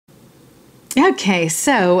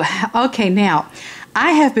Okay, now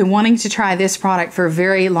I have been wanting to try this product for a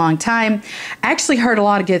very long time. I actually heard a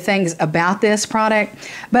lot of good things about this product,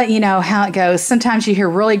 but you know how it goes. Sometimes you hear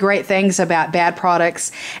really great things about bad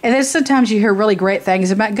products, and then sometimes you hear really great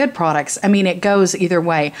things about good products. I mean, it goes either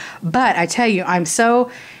way. But I tell you, I'm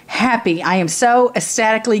so happy. I am so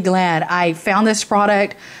ecstatically glad I found this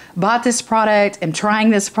product, bought this product, am trying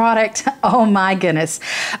this product. Oh my goodness.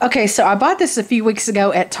 Okay, so I bought this a few weeks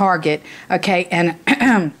ago at Target. Okay,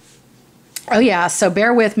 and oh yeah, so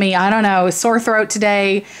bear with me. I don't know, sore throat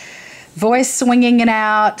today, voice swinging in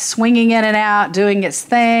and out, doing its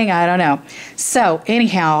thing. I don't know. So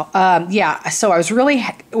anyhow, yeah, so I was really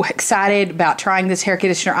excited about trying this hair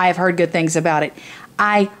conditioner. I have heard good things about it.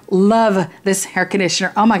 I love this hair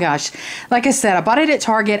conditioner. Oh my gosh. Like I said, I bought it at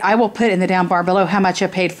Target. I will put in the down bar below how much I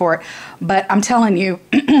paid for it. But I'm telling you,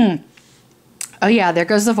 oh yeah, there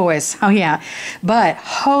goes the voice. Oh yeah. But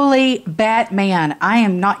holy Batman, I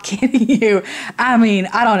am not kidding you. I mean,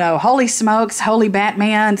 I don't know. Holy smokes, holy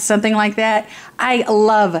Batman, something like that. I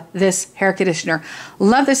love this hair conditioner.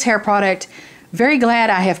 Love this hair product. Very glad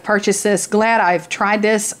I have purchased this. Glad I've tried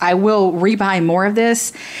this. I will rebuy more of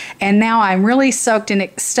this. And now I'm really stoked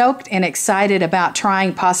and excited about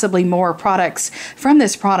trying possibly more products from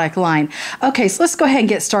this product line. Okay, so let's go ahead and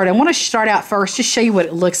get started. I want to start out first, just show you what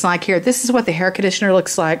it looks like here. This is what the hair conditioner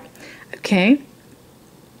looks like. Okay.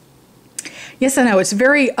 Yes, I know. It's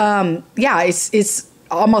very, yeah, it's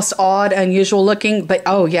almost odd, unusual looking, but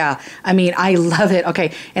oh yeah. I mean, I love it.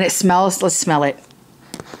 Okay, and it smells, let's smell it.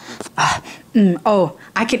 Oh,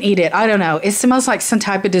 I can eat it. I don't know. It smells like some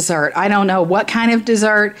type of dessert. I don't know what kind of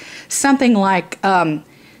dessert. Something like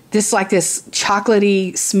this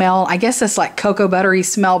chocolatey smell. I guess it's like cocoa buttery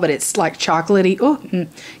smell, but it's like chocolatey. Oh,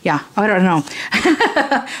 yeah. I don't know.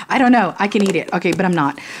 I don't know. I can eat it. Okay, but I'm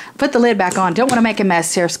not. Put the lid back on. Don't want to make a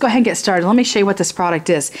mess here. So go ahead and get started. Let me show you what this product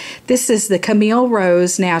is. This is the Camille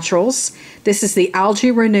Rose Naturals. This is the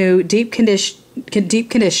Algae Renew Deep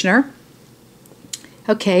Conditioner.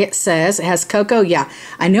 Okay, it says it has cocoa. Yeah,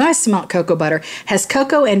 I knew I smelled cocoa butter. Has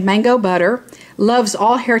cocoa and mango butter. Loves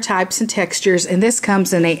all hair types and textures. And this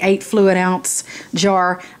comes in a 8 fluid ounce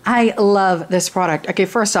jar. I love this product. Okay,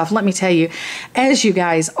 first off, let me tell you, as you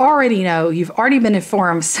guys already know, you've already been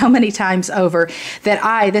informed so many times over that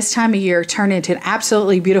I, this time of year, turn into an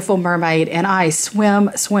absolutely beautiful mermaid and I swim,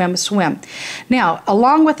 swim, swim. Now,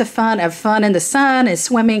 along with the fun of fun in the sun and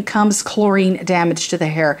swimming comes chlorine damage to the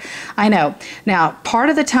hair. I know. Now, part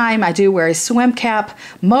of the time I do wear a swim cap.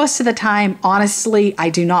 Most of the time, honestly, I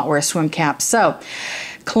do not wear a swim cap. So,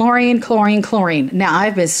 chlorine, chlorine, chlorine. Now,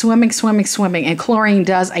 I've been swimming, and chlorine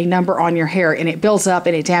does a number on your hair, and it builds up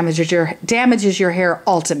and it damages your hair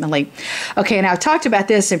ultimately. Okay, now I've talked about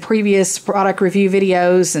this in previous product review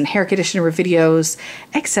videos and hair conditioner videos,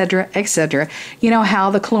 etc., etc. You know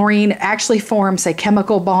how the chlorine actually forms a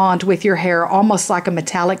chemical bond with your hair, almost like a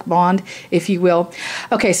metallic bond, if you will.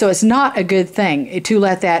 Okay, so it's not a good thing to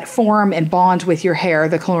let that form and bond with your hair,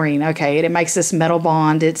 the chlorine. Okay, and it makes this metal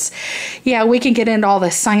bond. It's, yeah, we can get into all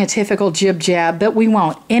the scientifical jib-jab, but we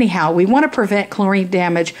won't. Anyhow, we want to prevent chlorine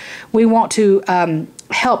damage. We want to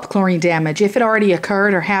help chlorine damage. If it already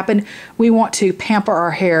occurred or happened, we want to pamper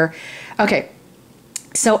our hair. Okay,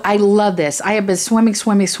 so I love this. I have been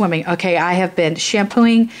swimming. Okay, I have been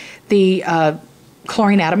shampooing the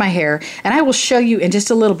chlorine out of my hair, and I will show you in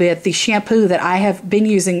just a little bit the shampoo that I have been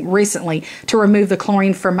using recently to remove the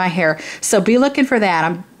chlorine from my hair. So be looking for that.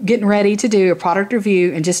 I'm getting ready to do a product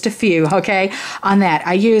review in just a few, okay, on that.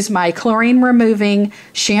 I use my chlorine removing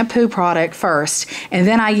shampoo product first, and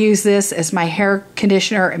then I use this as my hair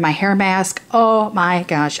conditioner and my hair mask. Oh my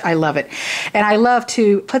gosh, I love it. And I love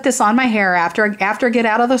to put this on my hair after I get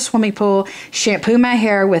out of the swimming pool, shampoo my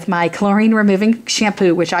hair with my chlorine removing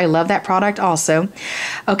shampoo, which I love that product also.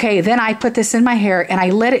 Okay, then I put this in my hair and I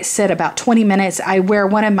let it sit about 20 minutes. I wear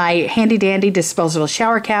one of my handy dandy disposable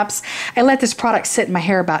shower caps. I let this product sit in my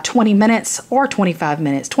hair about 20 minutes or 25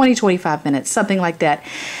 minutes, 25 minutes, something like that.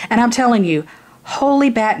 And I'm telling you, holy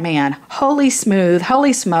Batman, holy smooth,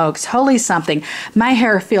 holy smokes, holy something. My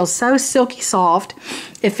hair feels so silky soft.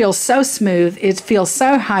 It feels so smooth. It feels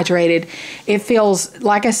so hydrated. It feels,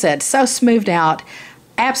 like I said, so smoothed out.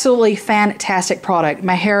 Absolutely fantastic product.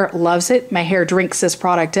 My hair loves it. My hair drinks this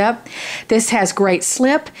product up. This has great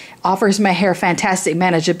slip, offers my hair fantastic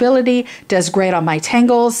manageability, does great on my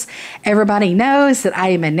tangles. Everybody knows that I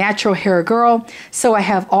am a natural hair girl, so I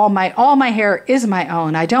have all my hair is my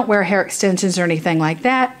own. I don't wear hair extensions or anything like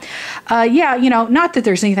that. Yeah, you know, not that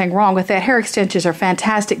there's anything wrong with that. Hair extensions are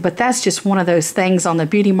fantastic, but that's just one of those things on the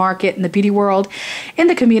beauty market, in the beauty world, in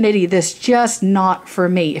the community that's just not for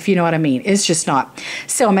me, if you know what I mean. It's just not.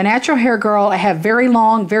 So I'm a natural hair girl. I have very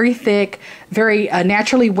long, very thick, very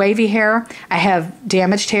naturally wavy hair. I have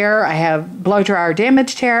damaged hair. I have blow dryer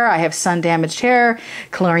damaged hair. I have sun damaged hair,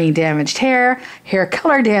 chlorine damaged hair, hair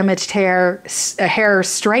color damaged hair, hair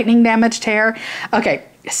straightening damaged hair. Okay,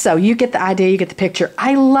 so you get the idea, you get the picture.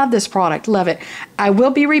 I love this product, love it. I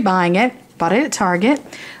will be rebuying it. Bought it at Target.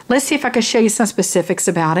 Let's see if I can show you some specifics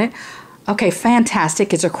about it. Okay,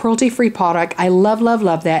 fantastic. It's a cruelty-free product. I love, love,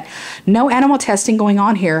 love that. No animal testing going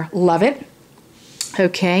on here. Love it.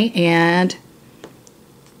 Okay, and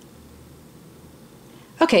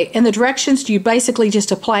in the directions, you basically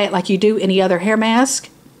just apply it like you do any other hair mask.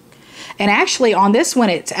 And actually, on this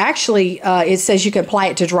one, it's actually, it says you can apply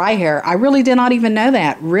it to dry hair. I really did not even know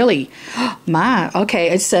that. Really.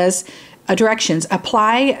 Okay, it says directions.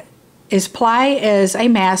 Apply as a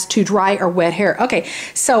mask to dry or wet hair. Okay,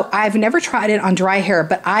 so I've never tried it on dry hair,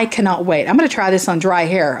 but I cannot wait. I'm going to try this on dry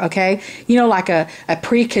hair, okay? You know, like a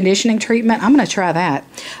pre-conditioning treatment. I'm going to try that.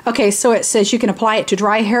 Okay, so it says you can apply it to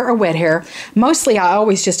dry hair or wet hair. Mostly, I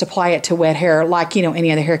always just apply it to wet hair, like, you know,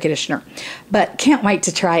 any other hair conditioner. But can't wait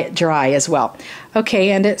to try it dry as well.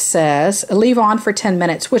 Okay, and it says leave on for 10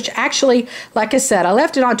 minutes, which actually, like I said, I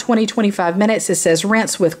left it on 20-25 minutes. It says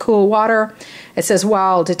rinse with cool water. It says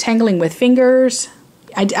while detangling with fingers.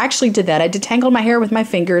 I actually did that. I detangled my hair with my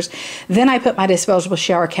fingers. Then I put my disposable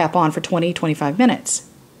shower cap on for 20-25 minutes.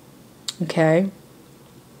 Okay.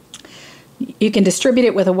 You can distribute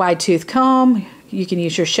it with a wide tooth comb. You can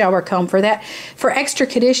use your shower comb for that. For extra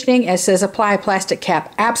conditioning, it says apply a plastic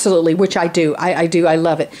cap. Absolutely, which I do. I do. I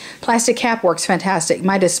love it. Plastic cap works fantastic.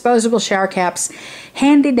 My disposable shower caps,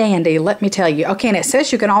 handy dandy, let me tell you. Okay, and it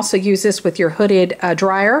says you can also use this with your hooded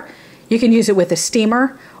dryer. You can use it with a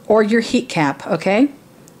steamer or your heat cap, okay?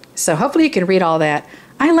 So hopefully you can read all that.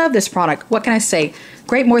 I love this product. What can I say?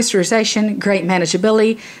 Great moisturization, great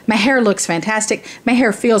manageability. My hair looks fantastic. My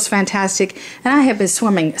hair feels fantastic. And I have been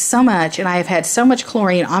swimming so much, and I have had so much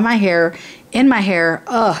chlorine on my hair, in my hair.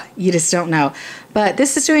 Ugh, you just don't know. But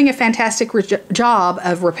this is doing a fantastic job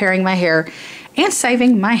of repairing my hair and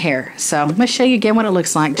saving my hair. So I'm going to show you again what it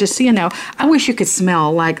looks like, just so you know. I wish you could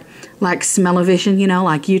smell like smell-o-vision, you know,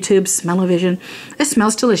 like YouTube smell-o-vision. It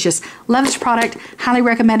smells delicious. Love this product. Highly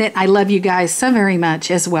recommend it. I love you guys so very much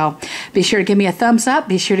as well. Be sure to give me a thumbs up.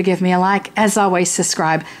 Be sure to give me a like. As always,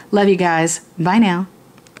 subscribe. Love you guys. Bye now.